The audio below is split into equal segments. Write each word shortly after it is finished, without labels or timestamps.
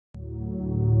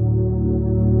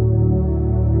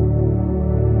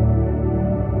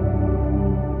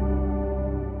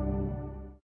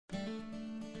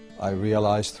I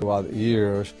realized throughout the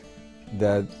years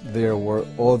that there were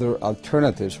other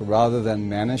alternatives rather than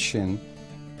managing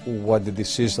what the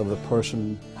disease of the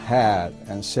person had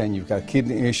and saying, you've got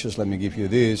kidney issues, let me give you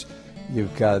this,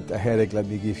 you've got a headache, let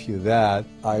me give you that.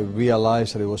 I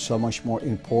realized that it was so much more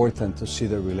important to see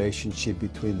the relationship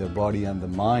between the body and the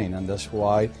mind, and that's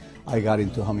why I got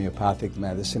into homeopathic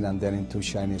medicine and then into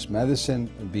Chinese medicine,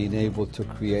 being able to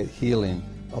create healing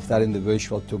of that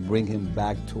individual to bring him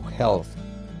back to health.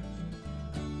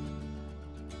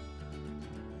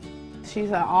 She's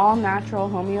an all-natural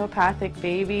homeopathic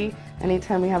baby.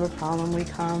 Anytime we have a problem, we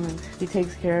come and he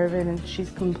takes care of it, and she's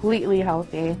completely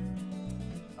healthy.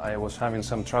 I was having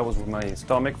some troubles with my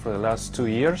stomach for the last 2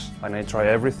 years, and I tried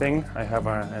everything. I have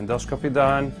an endoscopy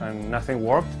done and nothing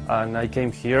worked, and I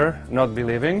came here not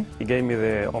believing. He gave me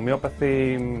the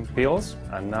homeopathy pills,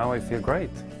 and now I feel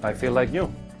great. I feel like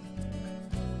you.